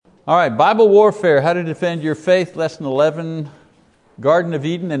All right, Bible warfare, how to defend your faith, lesson 11, Garden of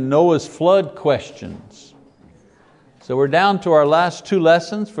Eden and Noah's flood questions. So we're down to our last two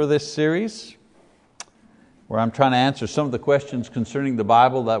lessons for this series, where I'm trying to answer some of the questions concerning the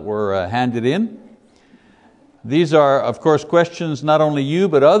Bible that were handed in. These are, of course, questions not only you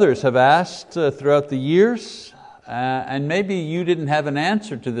but others have asked throughout the years, and maybe you didn't have an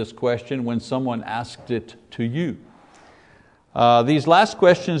answer to this question when someone asked it to you. These last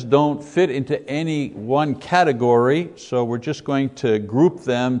questions don't fit into any one category, so we're just going to group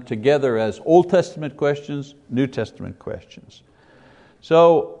them together as Old Testament questions, New Testament questions.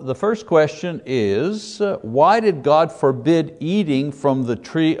 So the first question is, why did God forbid eating from the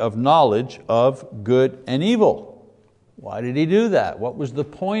tree of knowledge of good and evil? Why did He do that? What was the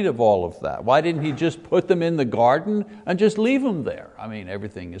point of all of that? Why didn't He just put them in the garden and just leave them there? I mean,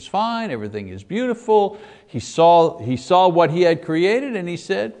 everything is fine, everything is beautiful. He saw what He had created and He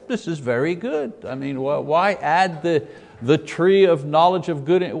said, this is very good. I mean, why add the tree of knowledge of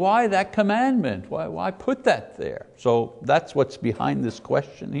good? Why that commandment? Why put that there? So that's what's behind this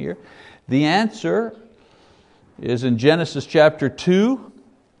question here. The answer is in Genesis chapter 2,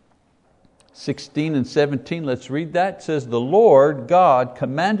 16 and 17, let's read that. It says, the Lord God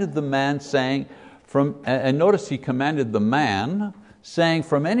commanded the man saying, and notice He commanded the man, saying,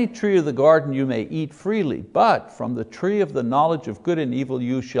 from any tree of the garden you may eat freely, but from the tree of the knowledge of good and evil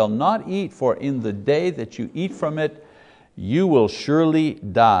you shall not eat, for in the day that you eat from it, you will surely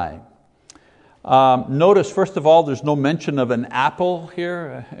die. Notice, first of all, there's no mention of an apple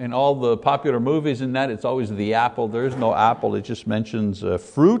here. In all the popular movies in that, it's always the apple. There is no apple, it just mentions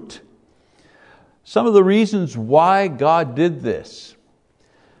fruit. Some of the reasons why God did this.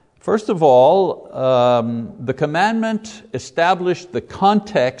 First of all, the commandment established the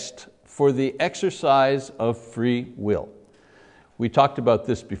context for the exercise of free will. We talked about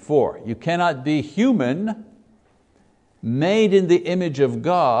this before. You cannot be human, made in the image of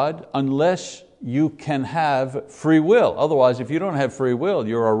God, unless you can have free will. Otherwise, if you don't have free will,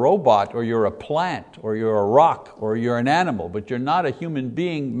 you're a robot, or you're a plant, or you're a rock, or you're an animal, but you're not a human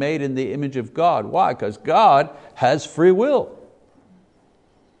being made in the image of God. Why? Because God has free will.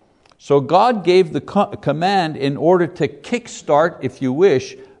 So God gave the command in order to kickstart, if you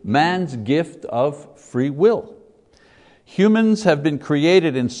wish, man's gift of free will. Humans have been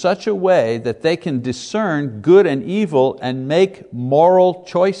created in such a way that they can discern good and evil and make moral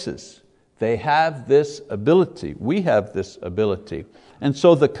choices. They have this ability. We have this ability. And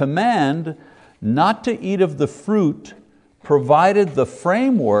so the command not to eat of the fruit provided the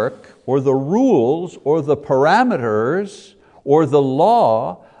framework or the rules or the parameters or the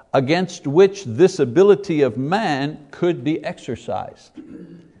law against which this ability of man could be exercised.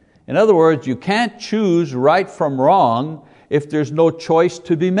 In other words, you can't choose right from wrong if there's no choice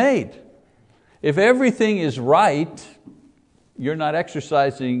to be made. If everything is right, you're not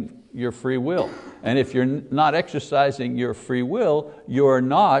exercising your free will. And if you're not exercising your free will, you're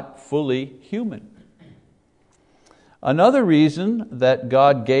not fully human. Another reason that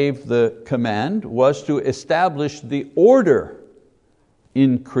God gave the command was to establish the order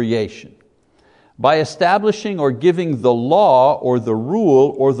in creation. By establishing or giving the law or the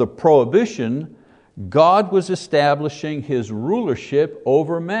rule or the prohibition, God was establishing His rulership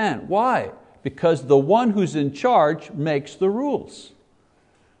over man. Why? Because the one who's in charge makes the rules.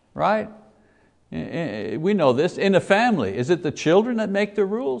 Right? We know this. In a family, is it the children that make the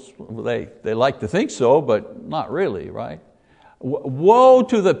rules? Well, they like to think so, but not really, right? Woe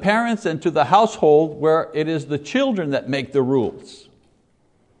to the parents and to the household where it is the children that make the rules.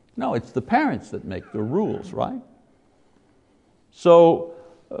 No, it's the parents that make the rules, right? So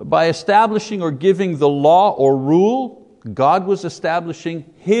by establishing or giving the law or rule, God was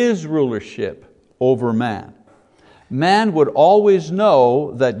establishing His rulership over man. Man would always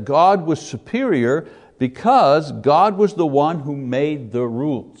know that God was superior because God was the one who made the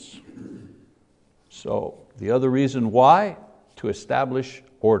rules. So the other reason why, to establish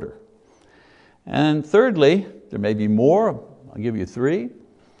order. And thirdly, there may be more, I'll give you three.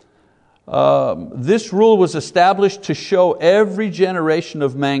 This rule was established to show every generation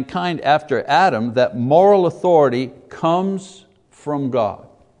of mankind after Adam that moral authority comes from God.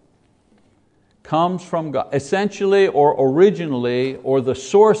 Comes from God. Essentially or originally, or the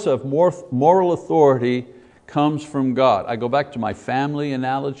source of moral authority comes from God. I go back to my family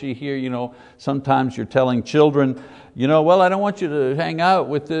analogy here. Sometimes you're telling children, well, I don't want you to hang out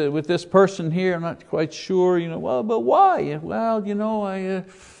with this person here. I'm not quite sure. Well, but why? Well,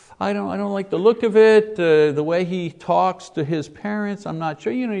 I don't like the look of it, the way he talks to his parents, I'm not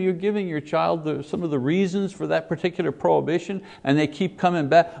sure. You're giving your child some of the reasons for that particular prohibition, and they keep coming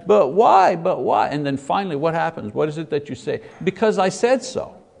back, but why? And then finally what happens? What is it that you say? Because I said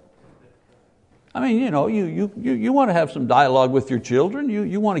so. I mean, you want to have some dialogue with your children,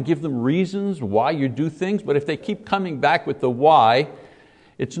 you want to give them reasons why you do things, but if they keep coming back with the why,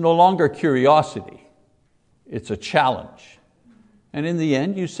 it's no longer curiosity, it's a challenge. And in the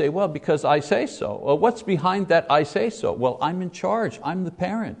end you say, well, because I say so. Well, what's behind that I say so? Well, I'm in charge, I'm the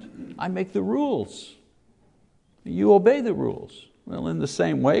parent, I make the rules. You obey the rules. Well, in the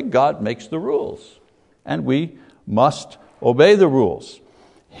same way, God makes the rules, and we must obey the rules.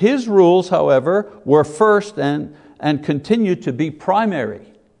 His rules, however, were first and continue to be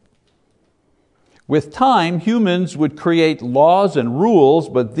primary. With time, humans would create laws and rules,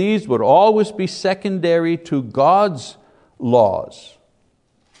 but these would always be secondary to God's laws.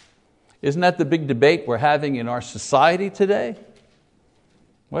 Isn't that the big debate we're having in our society today?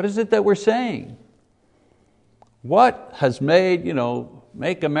 What is it that we're saying? What has made,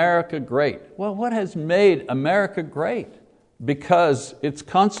 make America great? Well, what has made America great? Because its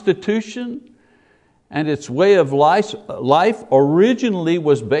constitution and its way of life originally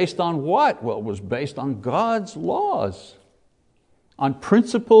was based on what? Well, it was based on God's laws, on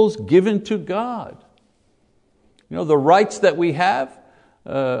principles given to God. The rights that we have,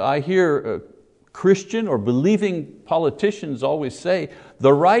 I hear Christian or believing politicians always say,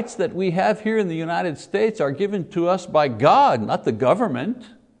 the rights that we have here in the United States are given to us by God, not the government.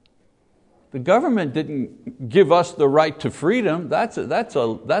 The government didn't give us the right to freedom. That's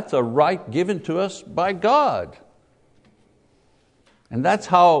a right given to us by God. And that's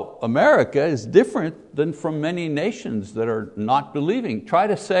how America is different than from many nations that are not believing. Try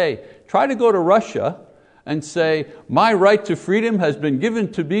to go to Russia and say, my right to freedom has been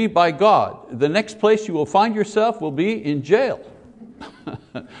given to me by God. The next place you will find yourself will be in jail.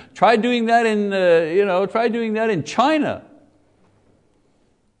 Try doing that in China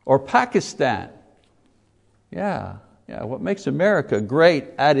or Pakistan. Yeah. What makes America great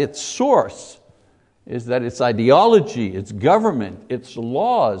at its source is that its ideology, its government, its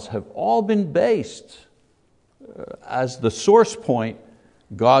laws have all been based as the source point,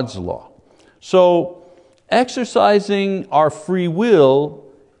 God's law. So exercising our free will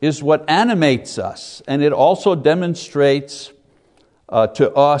is what animates us, and it also demonstrates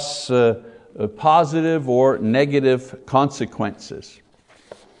to us positive or negative consequences.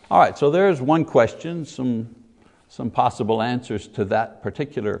 All right, so there's one question, some possible answers to that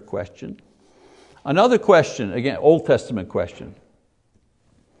particular question. Another question, again, Old Testament question.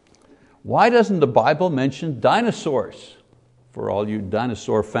 Why doesn't the Bible mention dinosaurs? For all you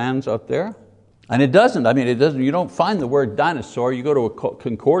dinosaur fans out there. And it doesn't, you don't find the word dinosaur. You go to a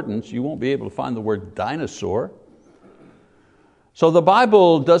concordance, you won't be able to find the word dinosaur. So the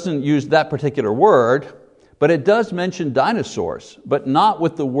Bible doesn't use that particular word, but it does mention dinosaurs, but not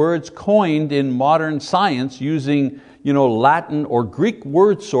with the words coined in modern science using Latin or Greek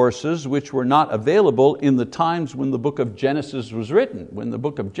word sources which were not available in the times when the book of Genesis was written. When the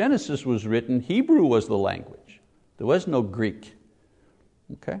book of Genesis was written, Hebrew was the language. There was no Greek.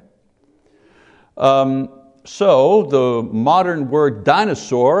 Okay? So the modern word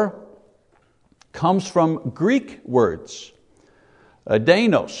dinosaur comes from Greek words.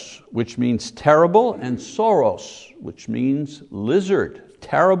 Deinos, which means terrible, and sauros, which means lizard,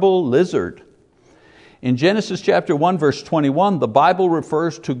 terrible lizard. In Genesis chapter 1, verse 21, the Bible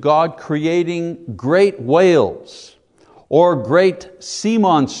refers to God creating great whales or great sea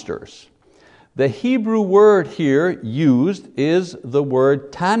monsters. The Hebrew word here used is the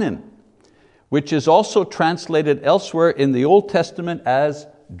word tannin, which is also translated elsewhere in the Old Testament as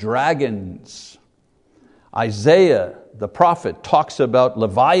dragons. Isaiah, the prophet, talks about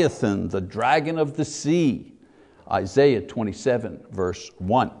Leviathan, the dragon of the sea. Isaiah 27, verse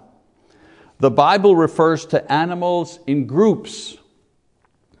 1. The Bible refers to animals in groups.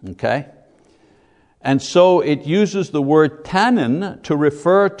 Okay? And so it uses the word tannin to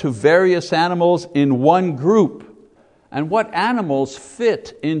refer to various animals in one group. And what animals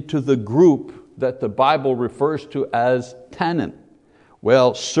fit into the group that the Bible refers to as tannin?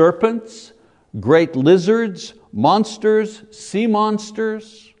 Well, serpents, great lizards, monsters, sea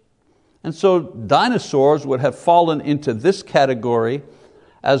monsters. And so dinosaurs would have fallen into this category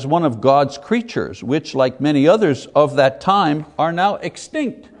as one of God's creatures, which, like many others of that time, are now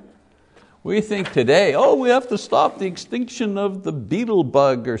extinct. We think today, we have to stop the extinction of the beetle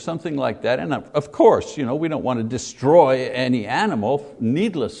bug or something like that. And of course, we don't want to destroy any animal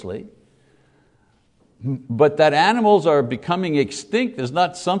needlessly. But that animals are becoming extinct is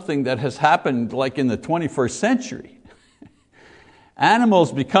not something that has happened like in the 21st century.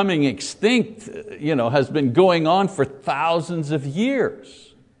 Animals becoming extinct has been going on for thousands of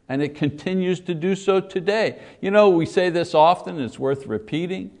years, and it continues to do so today. We say this often, it's worth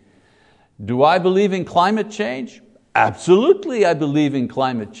repeating. Do I believe in climate change? Absolutely, I believe in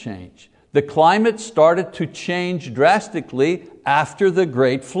climate change. The climate started to change drastically after the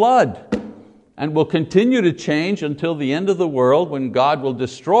Great Flood, and will continue to change until the end of the world, when God will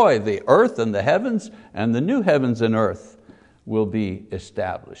destroy the earth and the heavens, and the new heavens and earth will be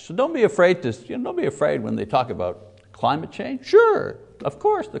established. So don't be afraid when they talk about climate change. Sure, of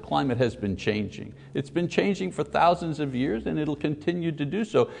course the climate has been changing. It's been changing for thousands of years, and it'll continue to do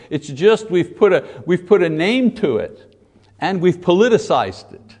so. It's just we've put a name to it, and we've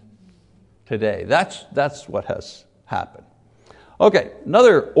politicized it today. That's what has happened. Okay,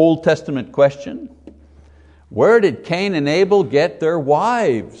 another Old Testament question. Where did Cain and Abel get their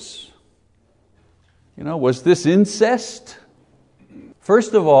wives? Was this incest?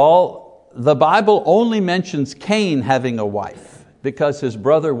 First of all, the Bible only mentions Cain having a wife because his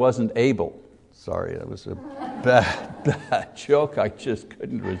brother wasn't Abel. Sorry, that was a bad joke. I just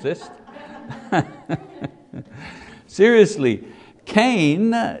couldn't resist. Seriously, Cain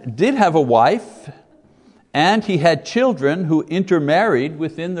did have a wife, and he had children who intermarried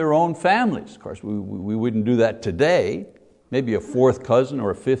within their own families. Of course, we wouldn't do that today. Maybe a fourth cousin or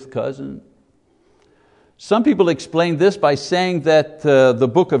a fifth cousin. Some people explain this by saying that the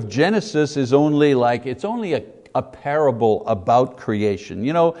book of Genesis is only a parable about creation.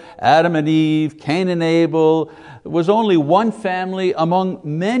 Adam and Eve, Cain and Abel, it was only one family among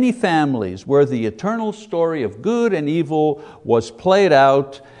many families where the eternal story of good and evil was played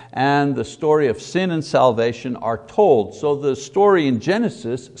out, and the story of sin and salvation are told. So the story in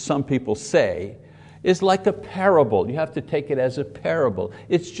Genesis, some people say, is like a parable. You have to take it as a parable.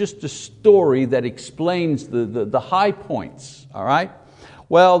 It's just a story that explains the high points. All right?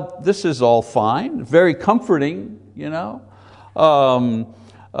 Well, this is all fine, very comforting,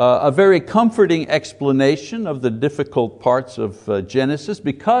 a very comforting explanation of the difficult parts of Genesis,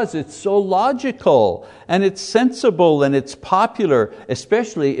 because it's so logical and it's sensible and it's popular.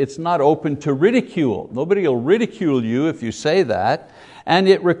 Especially, it's not open to ridicule. Nobody will ridicule you if you say that. And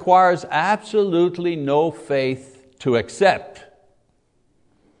it requires absolutely no faith to accept.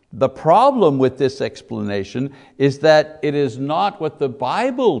 The problem with this explanation is that it is not what the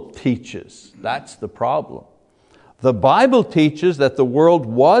Bible teaches. That's the problem. The Bible teaches that the world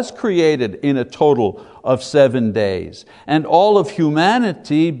was created in a total of 7 days, and all of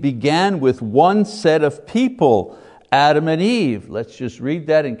humanity began with one set of people, Adam and Eve. Let's just read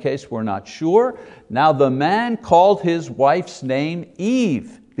that in case we're not sure. Now the man called his wife's name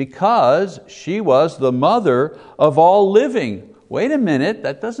Eve, because she was the mother of all living. Wait a minute,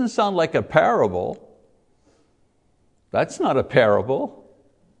 that doesn't sound like a parable. That's not a parable.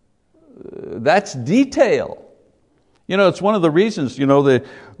 That's detail. It's one of the reasons,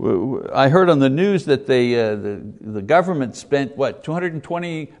 I heard on the news that the government spent,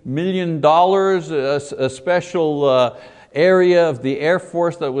 $220 million, a special area of the Air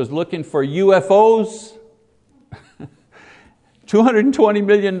Force that was looking for UFOs. $220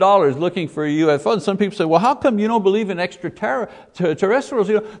 million looking for UFOs. Some people say, well, how come you don't believe in extraterrestrials?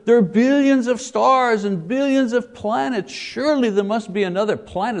 There are billions of stars and billions of planets. Surely there must be another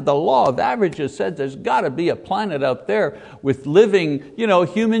planet. The law of averages said there's got to be a planet out there with living,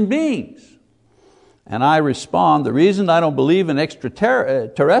 human beings. And I respond, the reason I don't believe in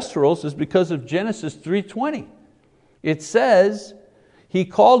extraterrestrials is because of Genesis 3:20. It says, he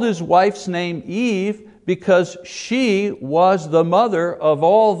called his wife's name Eve because she was the mother of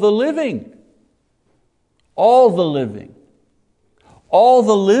all the living. All the living. All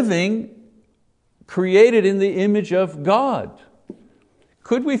the living created in the image of God.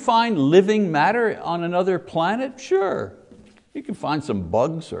 Could we find living matter on another planet? Sure. You can find some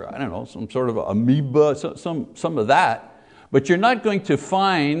bugs or some sort of amoeba, some of that. But you're not going to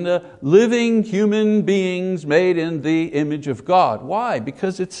find living human beings made in the image of God. Why?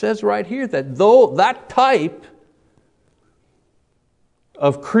 Because it says right here that though that type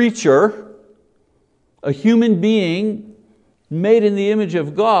of creature, a human being made in the image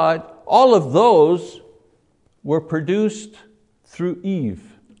of God, all of those were produced through Eve.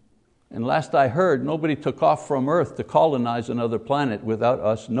 And last I heard, nobody took off from Earth to colonize another planet without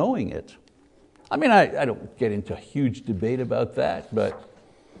us knowing it. I don't get into a huge debate about that, but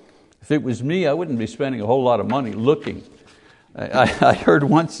if it was me, I wouldn't be spending a whole lot of money looking. I heard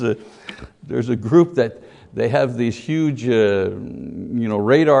once there's a group that they have these huge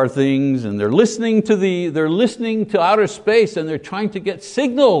radar things, and they're listening to outer space, and they're trying to get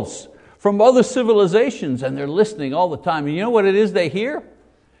signals from other civilizations, and they're listening all the time. And you know what it is they hear?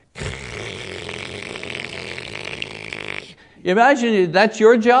 You imagine that's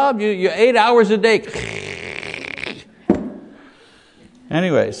your job? You're 8 hours a day.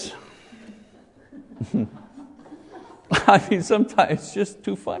 Anyways. I mean, sometimes it's just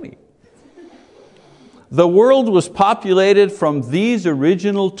too funny. The world was populated from these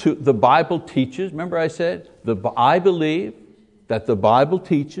original two. The Bible teaches, remember I said, I believe that the Bible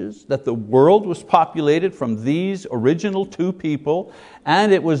teaches that the world was populated from these original two people,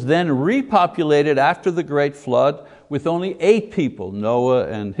 and it was then repopulated after the great flood with only 8 people, Noah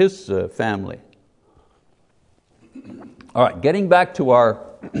and his family. All right, getting back to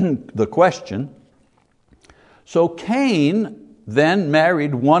the question. So Cain then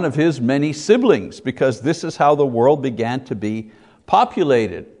married one of his many siblings, because this is how the world began to be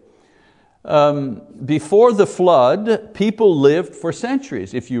populated. Before the flood, people lived for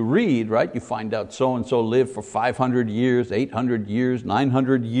centuries. If you read, right, you find out so-and-so lived for 500 years, 800 years,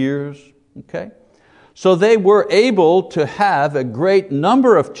 900 years. Okay? So they were able to have a great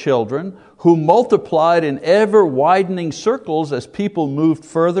number of children who multiplied in ever widening circles as people moved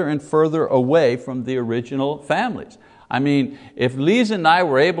further and further away from the original families. I mean, if Lisa and I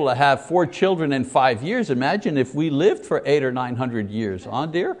were able to have 4 children in 5 years, imagine if we lived for 800 or 900 years, huh,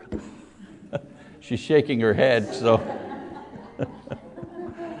 dear? She's shaking her head, so.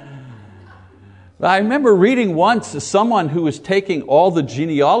 I remember reading once someone who was taking all the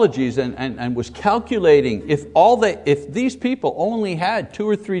genealogies and was calculating if these people only had 2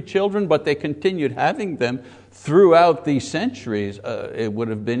 or 3 children, but they continued having them throughout these centuries, it would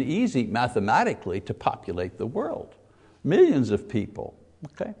have been easy mathematically to populate the world. Millions of people.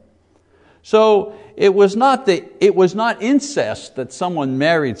 Okay? So it was not incest that someone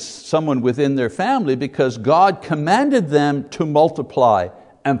married someone within their family, because God commanded them to multiply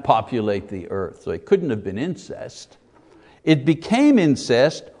and populate the earth. So it couldn't have been incest. It became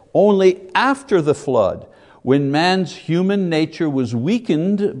incest only after the flood, when man's human nature was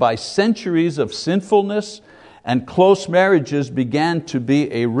weakened by centuries of sinfulness, and close marriages began to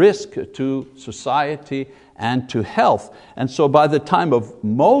be a risk to society and to health. And so by the time of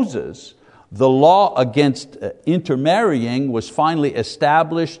Moses, the law against intermarrying was finally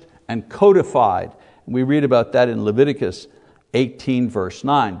established and codified. We read about that in Leviticus 18 verse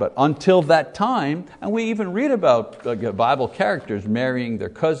 9. But until that time, and we even read about Bible characters marrying their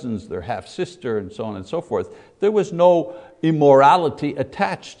cousins, their half-sister, and so on and so forth, there was no immorality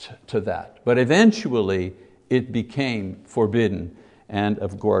attached to that. But eventually it became forbidden. And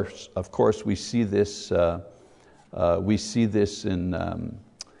of course we see this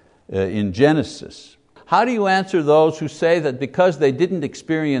in Genesis. How do you answer those who say that because they didn't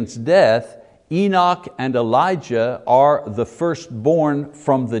experience death, Enoch and Elijah are the firstborn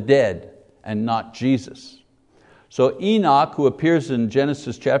from the dead and not Jesus? So Enoch, who appears in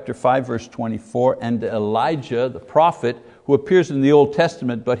Genesis chapter 5 verse 24, and Elijah, the prophet, who appears in the Old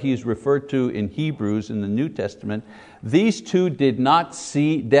Testament, but he's referred to in Hebrews in the New Testament, these two did not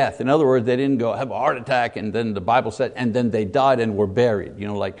see death. In other words, they didn't go have a heart attack, and then the Bible said, and then they died and were buried. You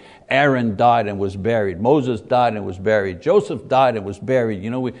know, like Aaron died and was buried. Moses died and was buried. Joseph died and was buried. You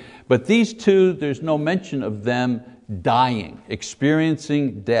know, but these two, there's no mention of them dying,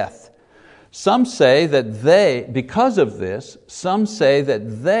 experiencing death. Some say that because of this, some say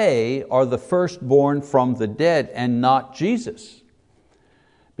that they are the firstborn from the dead and not Jesus.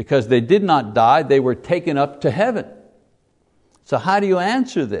 Because they did not die, they were taken up to heaven. So how do you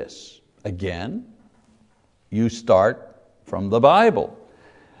answer this? Again, you start from the Bible.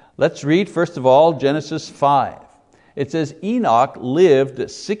 Let's read first of all Genesis 5. It says, Enoch lived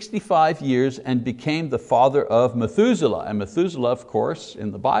 65 years and became the father of Methuselah. And Methuselah, of course,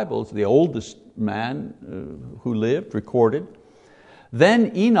 in the Bible is the oldest man who lived, recorded.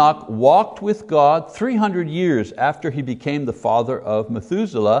 Then Enoch walked with God 300 years after he became the father of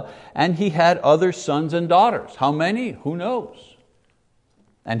Methuselah, and he had other sons and daughters. How many? Who knows?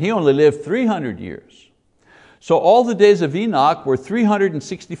 And he only lived 300 years. So all the days of Enoch were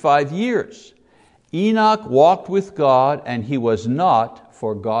 365 years. Enoch walked with God, and he was not,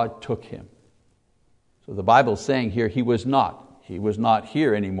 for God took him. So the Bible is saying here he was not. He was not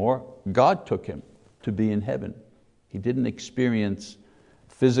here anymore. God took him to be in heaven. He didn't experience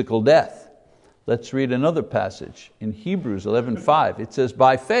physical death. Let's read another passage in Hebrews 11:5. It says,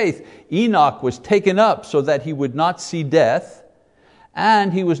 by faith Enoch was taken up so that he would not see death,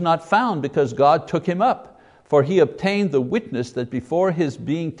 and he was not found because God took him up. for he obtained the witness that before his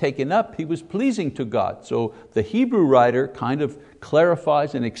being taken up, he was pleasing to God. So the Hebrew writer kind of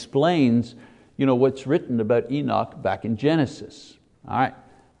clarifies and explains what's written about Enoch back in Genesis. All right.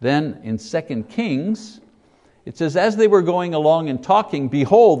 Then in 2 Kings, it says, as they were going along and talking,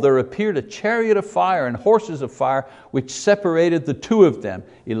 behold, there appeared a chariot of fire and horses of fire, which separated the two of them.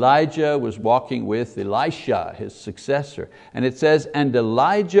 Elijah was walking with Elisha, his successor. And it says, and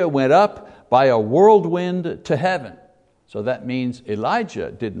Elijah went up by a whirlwind to heaven. So that means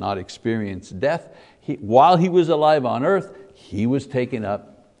Elijah did not experience death. While he was alive on earth, he was taken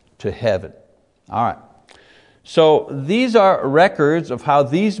up to heaven. All right. So these are records of how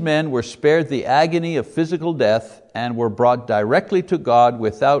these men were spared the agony of physical death and were brought directly to God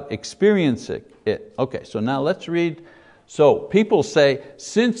without experiencing it. Okay, so now let's read. So people say,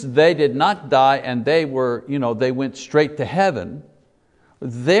 since they did not die and they went straight to heaven,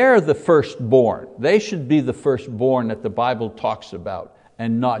 they're the firstborn. They should be the firstborn that the Bible talks about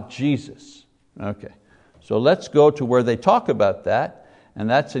and not Jesus. Okay, so let's go to where they talk about that. And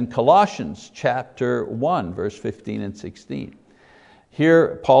that's in Colossians chapter 1, verse 15 and 16.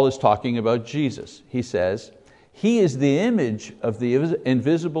 Here Paul is talking about Jesus. He says, He is the image of the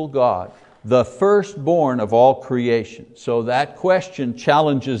invisible God, the firstborn of all creation. So that question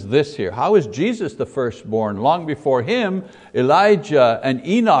challenges this here. How is Jesus the firstborn? Long before Him, Elijah and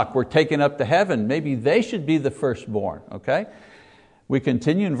Enoch were taken up to heaven. Maybe they should be the firstborn. Okay? We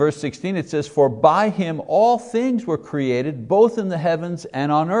continue in verse 16, it says, for by Him all things were created, both in the heavens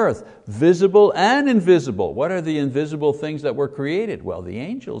and on earth, visible and invisible. What are the invisible things that were created? Well, the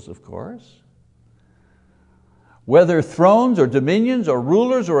angels, of course. Whether thrones or dominions or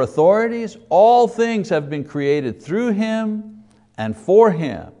rulers or authorities, all things have been created through Him and for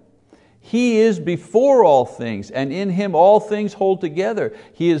Him. He is before all things, and in Him all things hold together.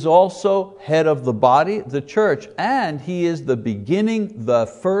 He is also head of the body, the church, and He is the beginning, the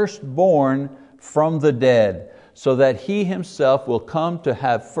firstborn from the dead, so that He Himself will come to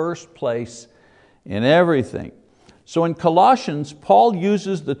have first place in everything. So in Colossians, Paul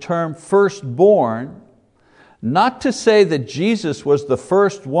uses the term firstborn, not to say that Jesus was the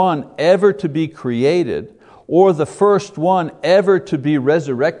first one ever to be created, or the first one ever to be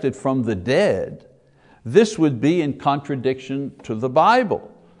resurrected from the dead. This would be in contradiction to the Bible.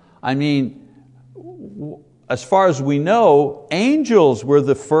 I mean, as far as we know, angels were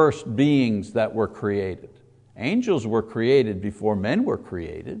the first beings that were created. Angels were created before men were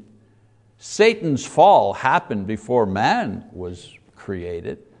created. Satan's fall happened before man was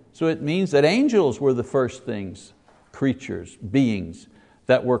created. So it means that angels were the first things, creatures, beings,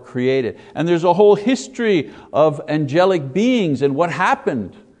 that were created. And there's a whole history of angelic beings and what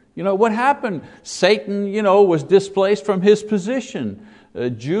happened. What happened? Satan was displaced from his position.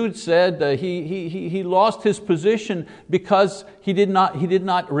 Jude said he lost his position because he did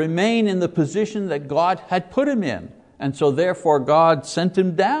not remain in the position that God had put him in. And so therefore God sent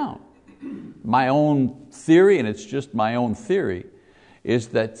him down. My own theory, and it's just my own theory, is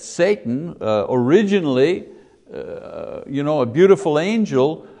that Satan originally, a beautiful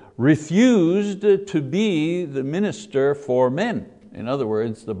angel, refused to be the minister for men. In other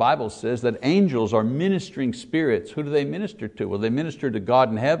words, the Bible says that angels are ministering spirits. Who do they minister to? Well, they minister to God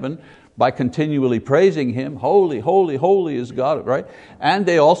in heaven by continually praising Him. Holy, holy, holy is God, right? And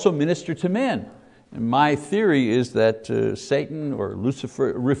they also minister to men. And my theory is that Satan or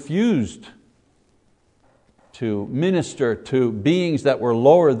Lucifer refused to minister to beings that were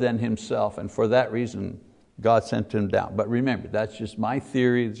lower than himself, and for that reason God sent him down. But remember, that's just my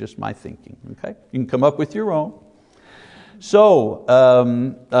theory, it's just my thinking. Okay? You can come up with your own. So,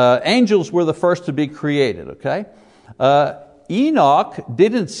 angels were the first to be created. Okay? Enoch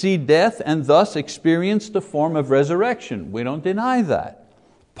didn't see death and thus experienced a form of resurrection. We don't deny that.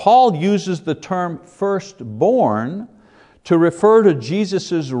 Paul uses the term firstborn to refer to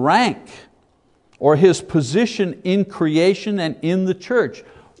Jesus' rank or His position in creation and in the church.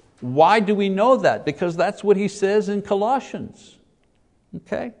 Why do we know that? Because that's what he says in Colossians.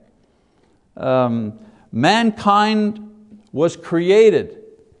 Okay? Mankind was created.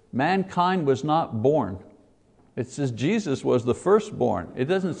 Mankind was not born. It says Jesus was the firstborn. It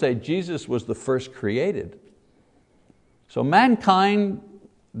doesn't say Jesus was the first created. So mankind,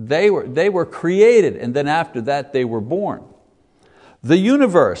 they were created, and then after that they were born. The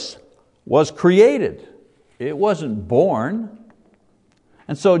universe was created. It wasn't born.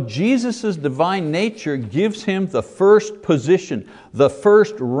 And so Jesus' divine nature gives Him the first position, the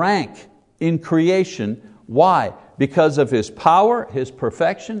first rank in creation. Why? Because of His power, His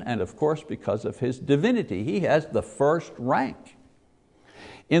perfection, and of course because of His divinity. He has the first rank.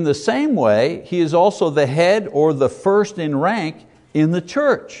 In the same way, He is also the head or the first in rank in the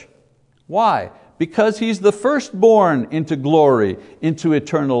church. Why? Because He's the firstborn into glory, into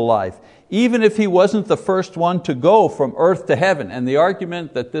eternal life, even if He wasn't the first one to go from earth to heaven. And the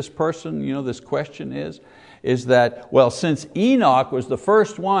argument that this person, this question is that, well, since Enoch was the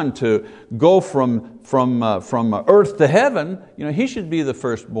first one to go from earth to heaven, he should be the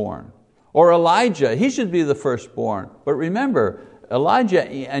firstborn. Or Elijah, he should be the firstborn. But remember, Elijah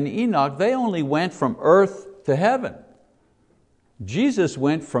and Enoch, they only went from earth to heaven. Jesus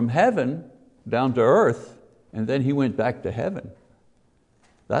went from heaven down to earth, and then He went back to heaven.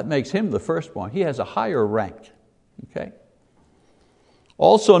 That makes Him the firstborn. He has a higher rank. Okay?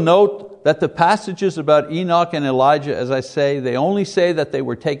 Also note that the passages about Enoch and Elijah, as I say, they only say that they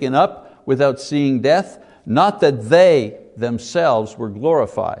were taken up without seeing death, not that they themselves were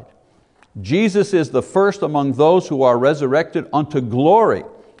glorified. Jesus is the first among those who are resurrected unto glory.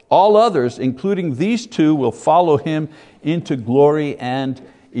 All others, including these two, will follow Him into glory and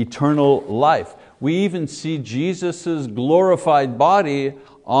eternal life. We even see Jesus' glorified body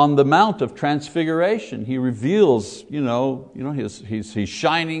on the Mount of Transfiguration. He reveals, He's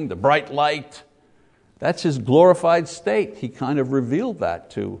shining, the bright light. That's His glorified state. He kind of revealed that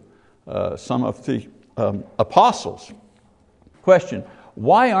to some of the apostles. Question: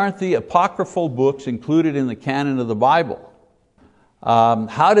 why aren't the apocryphal books included in the canon of the Bible?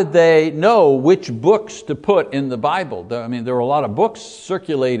 How did they know which books to put in the Bible? There were a lot of books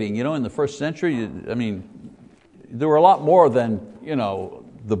circulating, in the first century. There were a lot more than,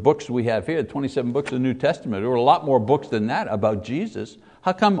 the books we have here, 27 books of the New Testament. There were a lot more books than that about Jesus.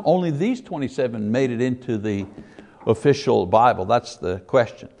 How come only these 27 made it into the official Bible? That's the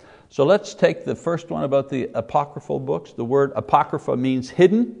question. So let's take the first one about the apocryphal books. The word apocrypha means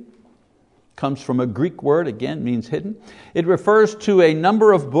hidden. Comes from a Greek word, again, means hidden. It refers to a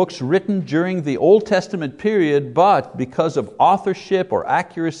number of books written during the Old Testament period, but because of authorship or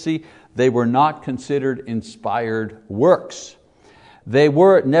accuracy, they were not considered inspired works. They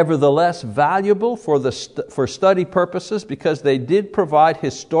were nevertheless valuable for study purposes because they did provide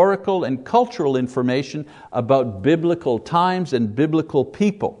historical and cultural information about biblical times and biblical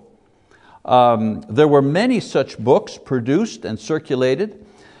people. There were many such books produced and circulated,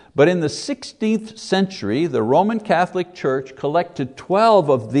 but in the 16th century, the Roman Catholic Church collected 12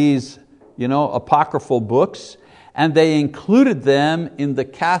 of these apocryphal books, and they included them in the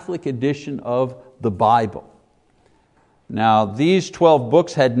Catholic edition of the Bible. Now, these 12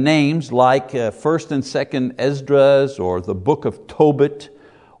 books had names like 1st and 2nd Esdras, or the Book of Tobit,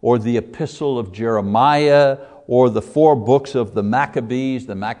 or the Epistle of Jeremiah, or the 4 books of the Maccabees,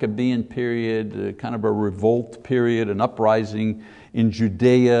 the Maccabean period, kind of a revolt period, an uprising in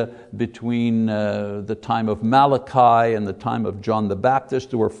Judea between the time of Malachi and the time of John the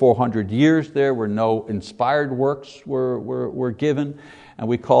Baptist. There were 400 years there where no inspired works were given. And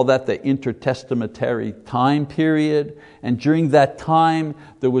we call that the intertestamentary time period. And during that time,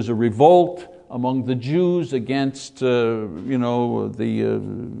 there was a revolt among the Jews against, not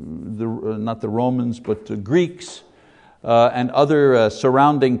the Romans, but the Greeks and other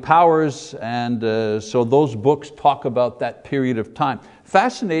surrounding powers. And so those books talk about that period of time.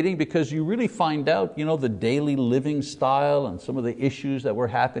 Fascinating, because you really find out, the daily living style and some of the issues that were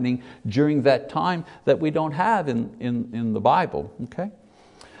happening during that time that we don't have in the Bible. Okay.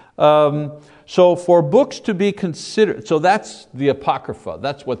 So for books to be considered, so that's the Apocrypha,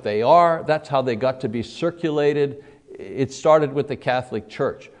 that's what they are, that's how they got to be circulated. It started with the Catholic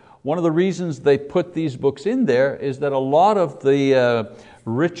Church. One of the reasons they put these books in there is that a lot of the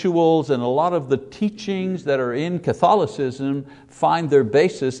rituals and a lot of the teachings that are in Catholicism find their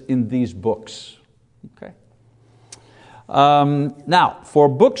basis in these books. Okay. Now, for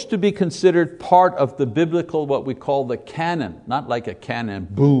books to be considered part of the biblical, what we call the canon, not like a canon,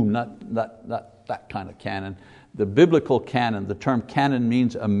 boom, not that kind of canon, the biblical canon. The term canon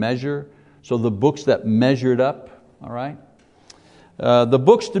means a measure, so the books that measured up, all right? The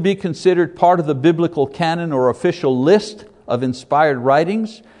books to be considered part of the biblical canon or official list of inspired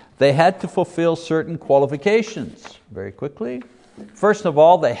writings, they had to fulfill certain qualifications. Very quickly. First of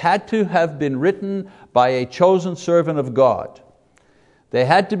all, they had to have been written by a chosen servant of God. They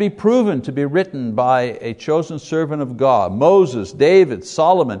had to be proven to be written by a chosen servant of God, Moses, David,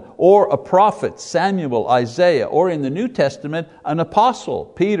 Solomon, or a prophet, Samuel, Isaiah, or in the New Testament, an apostle,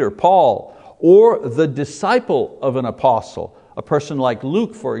 Peter, Paul, or the disciple of an apostle, a person like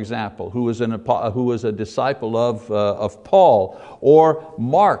Luke, for example, who was a disciple of Paul, or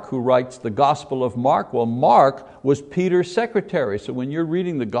Mark, who writes the Gospel of Mark. Well, Mark was Peter's secretary. So when you're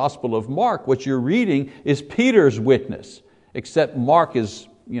reading the Gospel of Mark, what you're reading is Peter's witness, except Mark is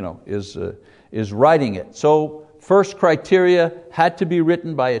is writing it. So first criteria, had to be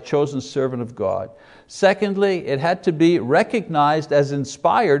written by a chosen servant of God. Secondly, it had to be recognized as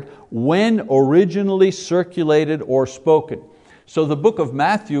inspired when originally circulated or spoken. So the book of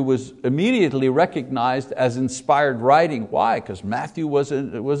Matthew was immediately recognized as inspired writing. Why? Because Matthew was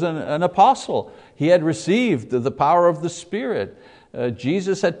an apostle. He had received the power of the Spirit.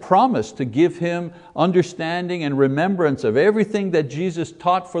 Jesus had promised to give him understanding and remembrance of everything that Jesus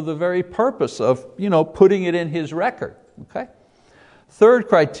taught for the very purpose of putting it in his record. Okay? Third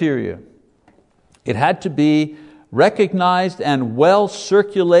criteria, it had to be recognized and well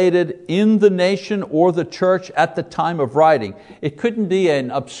circulated in the nation or the church at the time of writing. It couldn't be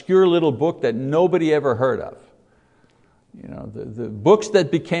an obscure little book that nobody ever heard of. The books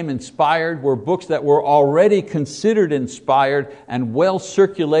that became inspired were books that were already considered inspired and well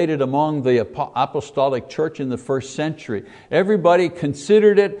circulated among the apostolic church in the first century. Everybody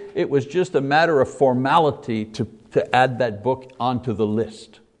considered it. It was just a matter of formality to add that book onto the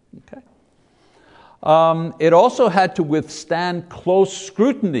list. Okay? It also had to withstand close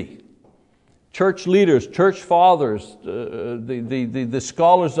scrutiny. Church leaders, church fathers, the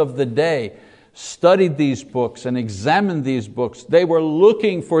scholars of the day studied these books and examined these books. They were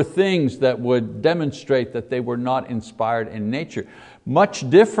looking for things that would demonstrate that they were not inspired in nature. Much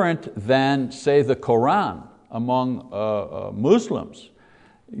different than, say, the Quran among Muslims.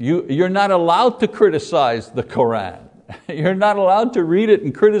 You're not allowed to criticize the Quran. You're not allowed to read it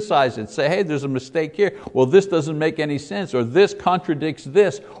and criticize it. Say, hey, there's a mistake here. Well, this doesn't make any sense, or this contradicts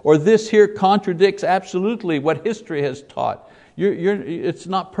this, or this here contradicts absolutely what history has taught. It's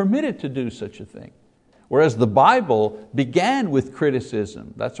not permitted to do such a thing. Whereas the Bible began with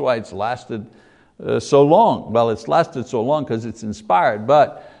criticism. That's why it's lasted so long. Well, it's lasted so long because it's inspired,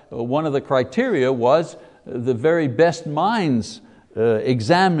 but one of the criteria was the very best minds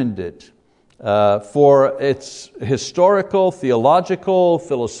examined it. For its historical, theological,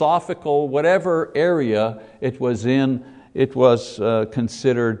 philosophical, whatever area it was in, it was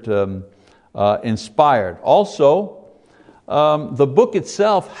considered inspired. Also, the book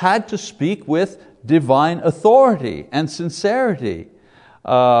itself had to speak with divine authority and sincerity.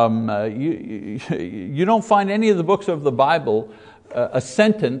 You don't find any of the books of the Bible a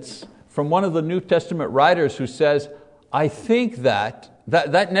sentence from one of the New Testament writers who says, I think that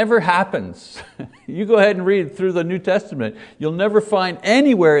never happens. You go ahead and read through the New Testament. You'll never find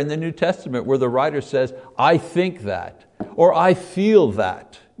anywhere in the New Testament where the writer says, I think that, or I feel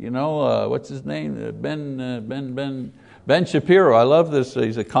that. What's his name? Ben Shapiro. I love this.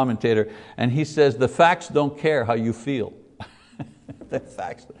 He's a commentator. And he says, the facts don't care how you feel. The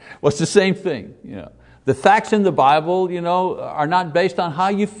facts. Well, it's the same thing. The facts in the Bible are not based on how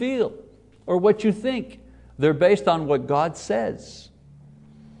you feel or what you think. They're based on what God says.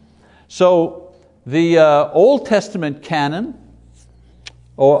 So the Old Testament canon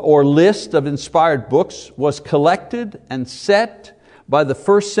or list of inspired books was collected and set by the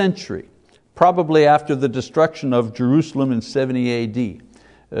first century, probably after the destruction of Jerusalem in 70 AD.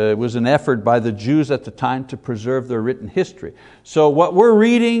 It was an effort by the Jews at the time to preserve their written history. So what we're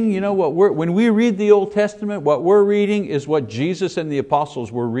reading, when we read the Old Testament, what we're reading is what Jesus and the apostles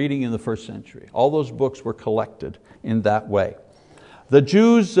were reading in the first century. All those books were collected in that way. The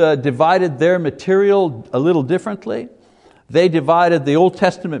Jews divided their material a little differently. They divided the Old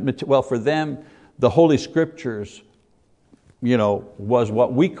Testament, well, for them, the Holy Scriptures was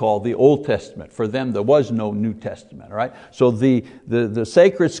what we call the Old Testament. For them, there was no New Testament. Right? So the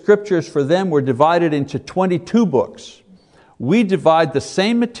sacred Scriptures for them were divided into 22 books. We divide the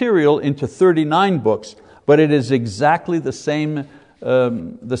same material into 39 books, but it is exactly the same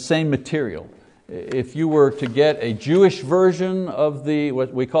material. If you were to get a Jewish version of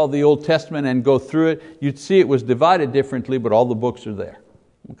what we call the Old Testament and go through it, you'd see it was divided differently, but all the books are there.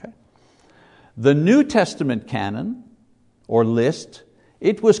 Okay? The New Testament canon, or list,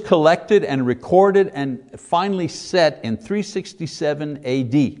 it was collected and recorded and finally set in 367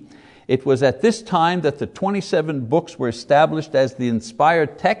 AD. It was at this time that the 27 books were established as the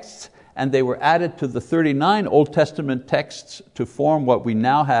inspired texts, and they were added to the 39 Old Testament texts to form what we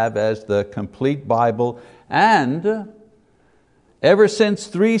now have as the complete Bible. And ever since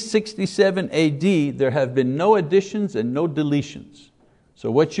 367 AD, there have been no additions and no deletions. So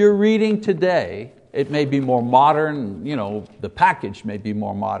what you're reading today, it may be more modern, the package may be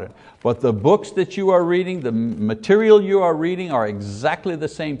more modern, but the books that you are reading, the material you are reading are exactly the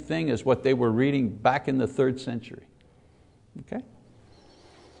same thing as what they were reading back in the 3rd century. Okay?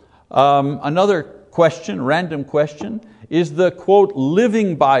 Another question, random question, is the, quote,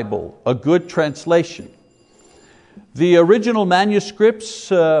 Living Bible a good translation? The original manuscripts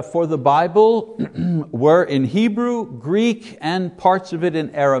for the Bible were in Hebrew, Greek, and parts of it in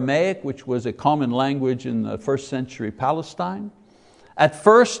Aramaic, which was a common language in the first century Palestine. At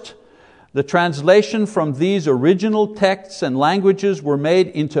first, the translation from these original texts and languages were made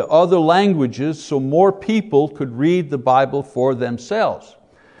into other languages so more people could read the Bible for themselves.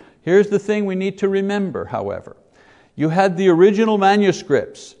 Here's the thing we need to remember, however. You had the original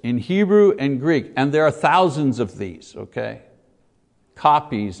manuscripts in Hebrew and Greek, and there are thousands of these, okay?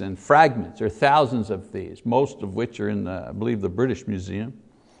 Copies and fragments, there are thousands of these, most of which are in, I believe, the British Museum.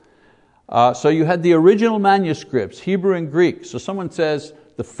 So you had the original manuscripts, Hebrew and Greek. So someone says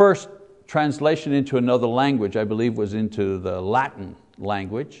the first translation into another language, I believe, was into the Latin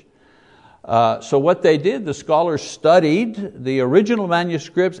language. So what they did, the scholars studied the original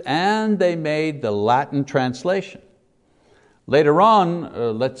manuscripts and they made the Latin translation. Later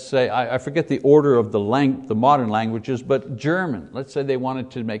on, let's say, I forget the order of the modern languages, but German, let's say they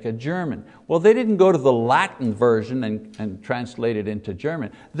wanted to make a German. Well, they didn't go to the Latin version and translate it into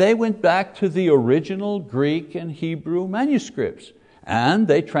German. They went back to the original Greek and Hebrew manuscripts and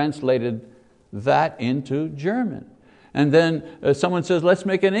they translated that into German. And then someone says, let's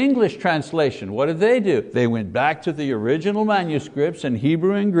make an English translation. What did they do? They went back to the original manuscripts in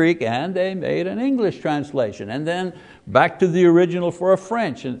Hebrew and Greek and they made an English translation. And then back to the original for a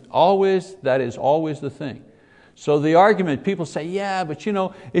French. And that is always the thing. So the argument, people say, yeah, but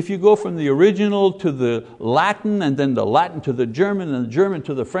if you go from the original to the Latin and then the Latin to the German and the German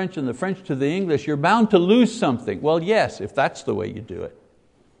to the French and the French to the English, you're bound to lose something. Well, yes, if that's the way you do it.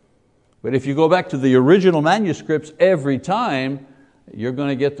 But if you go back to the original manuscripts every time, you're going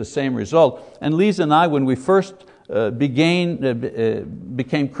to get the same result. And Lisa and I, when we first became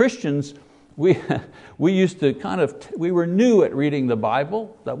Christians, we used to we were new at reading the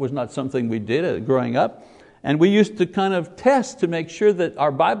Bible. That was not something we did growing up. And we used to test to make sure that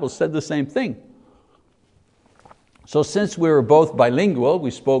our Bible said the same thing. So since we were both bilingual,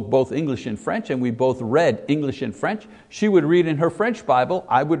 we spoke both English and French, and we both read English and French. She would read in her French Bible,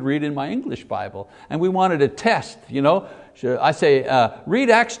 I would read in my English Bible. And we wanted to test, I say,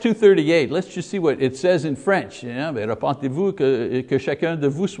 read Acts 2:38, let's just see what it says in French. Repentez-vous que chacun de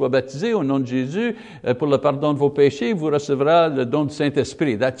vous soit baptisé au nom de Jésus pour le pardon de vos péchés, vous recevrez le don du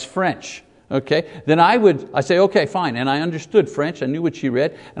Saint-Esprit. That's French. Okay, then I say, okay, fine, and I understood French, I knew what she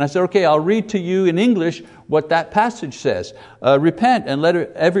read, and I said, okay, I'll read to you in English what that passage says. Repent and let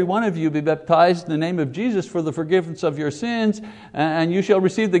every one of you be baptized in the name of Jesus for the forgiveness of your sins, and you shall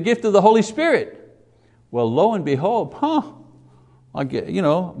receive the gift of the Holy Spirit. Well, lo and behold,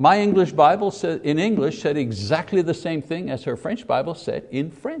 my English Bible said exactly the same thing as her French Bible said in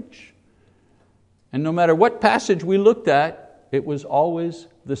French. And no matter what passage we looked at, it was always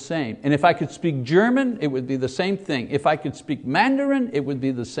the same. And if I could speak German, it would be the same thing. If I could speak Mandarin, it would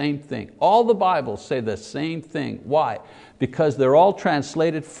be the same thing. All the Bibles say the same thing. Why? Because they're all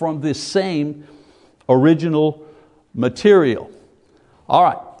translated from the same original material. All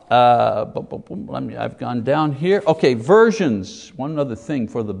right, I've gone down here. Okay, versions. One other thing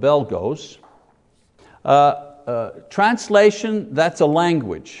for the bell goes. Translation, that's a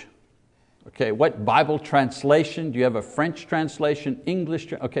language. Okay, what Bible translation? Do you have a French translation,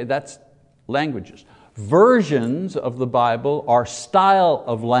 English? Okay, that's languages. Versions of the Bible are style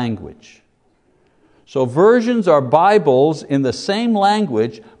of language. So versions are Bibles in the same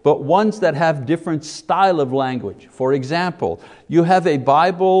language, but ones that have different style of language. For example, you have a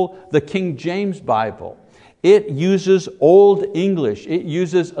Bible, the King James Bible. It uses Old English. It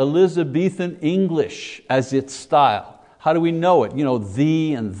uses Elizabethan English as its style. How do we know it?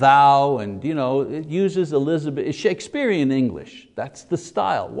 Thee and thou, and it uses Shakespearean English. That's the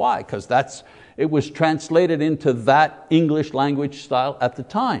style. Why? Because it was translated into that English language style at the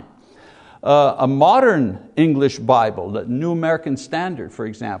time. A modern English Bible, the New American Standard, for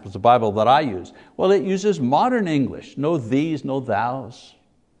example, is the Bible that I use. Well, it uses modern English. No thees, no thous.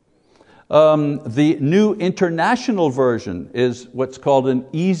 The New International Version is what's called an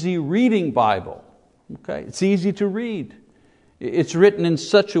easy reading Bible. Okay, it's easy to read. It's written in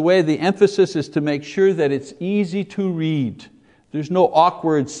such a way, the emphasis is to make sure that it's easy to read. There's no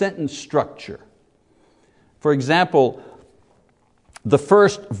awkward sentence structure. For example, the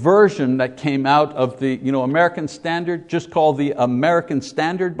first version that came out of the American Standard, just called the American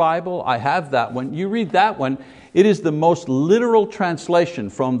Standard Bible, I have that one. You read that one, it is the most literal translation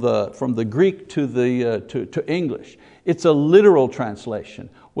from the Greek to English. It's a literal translation.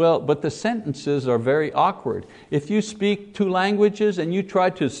 Well, but the sentences are very awkward. If you speak two languages and you try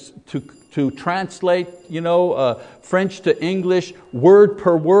to to translate French to English word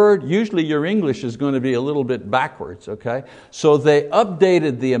per word. Usually your English is going to be a little bit backwards. Okay? So they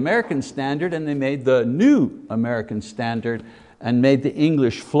updated the American Standard and they made the New American Standard and made the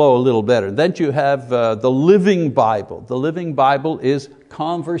English flow a little better. Then you have the Living Bible. The Living Bible is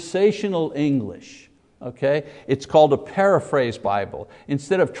conversational English. Okay? It's called a paraphrase Bible.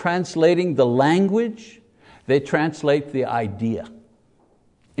 Instead of translating the language, they translate the idea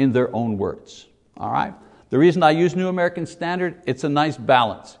in their own words. All right? The reason I use New American Standard, it's a nice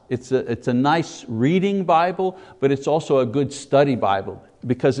balance. It's a nice reading Bible, but it's also a good study Bible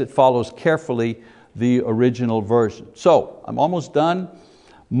because it follows carefully the original version. So, I'm almost done.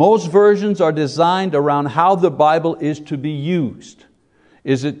 Most versions are designed around how the Bible is to be used.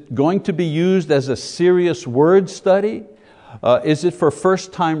 Is it going to be used as a serious word study? Is it for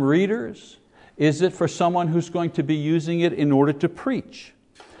first-time readers? Is it for someone who's going to be using it in order to preach?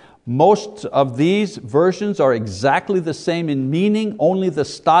 Most of these versions are exactly the same in meaning, only the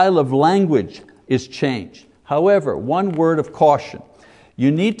style of language is changed. However, one word of caution. You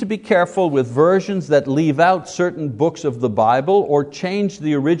need to be careful with versions that leave out certain books of the Bible or change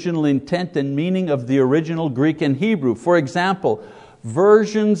the original intent and meaning of the original Greek and Hebrew. For example,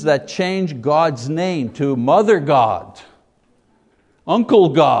 versions that change God's name to Mother God, Uncle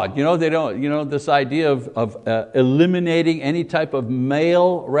God. They don't. This idea of eliminating any type of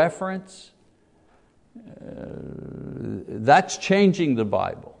male reference. That's changing the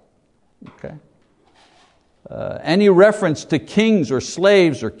Bible. Okay. Any reference to kings or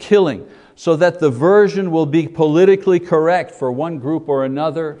slaves or killing, so that the version will be politically correct for one group or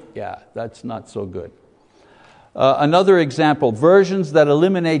another. Yeah, that's not so good. Another example, versions that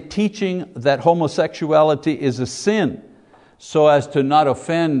eliminate teaching that homosexuality is a sin, so as to not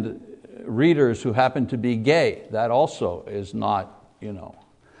offend readers who happen to be gay. That also is not,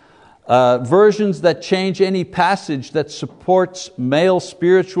 versions that change any passage that supports male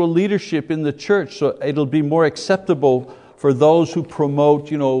spiritual leadership in the church, so it'll be more acceptable for those who promote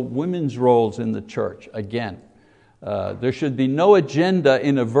women's roles in the church. Again, there should be no agenda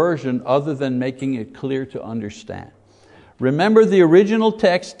in a version other than making it clear to understand. Remember, the original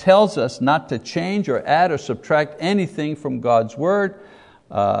text tells us not to change or add or subtract anything from God's word.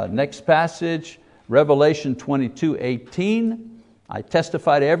 Next passage, Revelation 22:18. I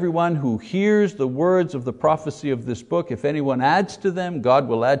testify to everyone who hears the words of the prophecy of this book. If anyone adds to them, God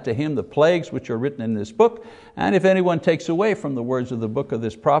will add to him the plagues which are written in this book. And if anyone takes away from the words of the book of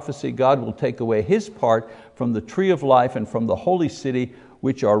this prophecy, God will take away his part from the tree of life and from the holy city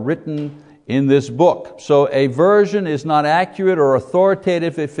which are written in this book. So a version is not accurate or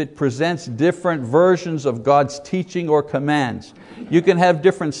authoritative if it presents different versions of God's teaching or commands. You can have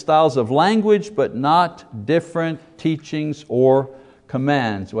different styles of language, but not different teachings or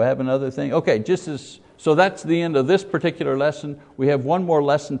commands. Do I have another thing? Okay, so that's the end of this particular lesson. We have one more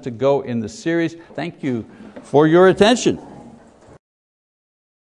lesson to go in the series. Thank you for your attention.